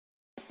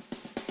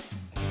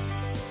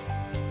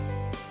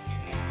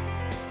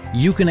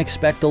You can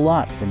expect a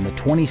lot from the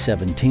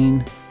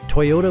 2017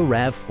 Toyota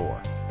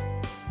RAV4.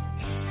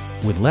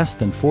 With less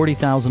than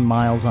 40,000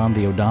 miles on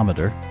the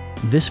odometer,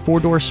 this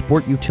four-door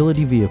sport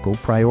utility vehicle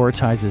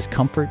prioritizes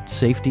comfort,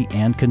 safety,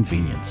 and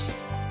convenience.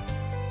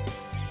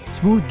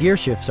 Smooth gear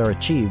shifts are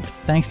achieved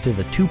thanks to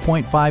the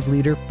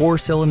 2.5-liter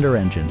four-cylinder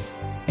engine.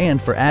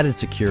 And for added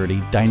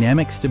security,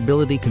 dynamic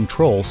stability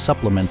control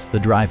supplements the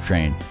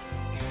drivetrain.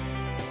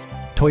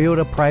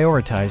 Toyota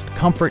prioritized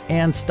comfort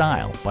and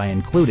style by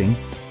including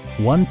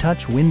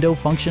one-touch window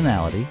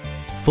functionality,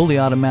 fully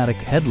automatic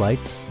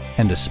headlights,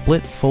 and a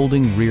split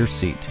folding rear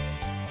seat.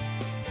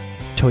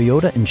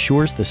 Toyota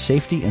ensures the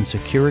safety and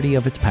security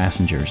of its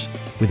passengers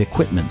with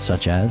equipment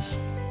such as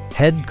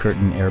head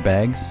curtain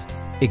airbags,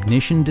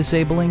 ignition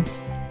disabling,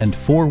 and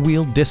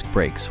four-wheel disc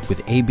brakes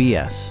with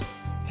ABS.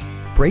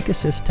 Brake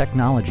Assist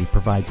technology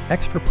provides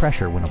extra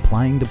pressure when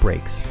applying the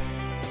brakes.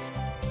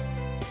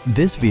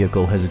 This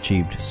vehicle has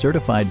achieved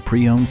certified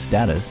pre-owned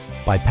status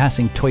by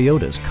passing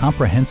Toyota's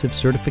comprehensive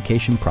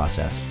certification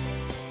process.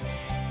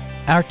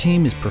 Our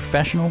team is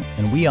professional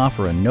and we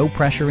offer a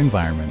no-pressure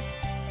environment.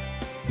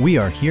 We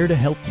are here to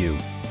help you.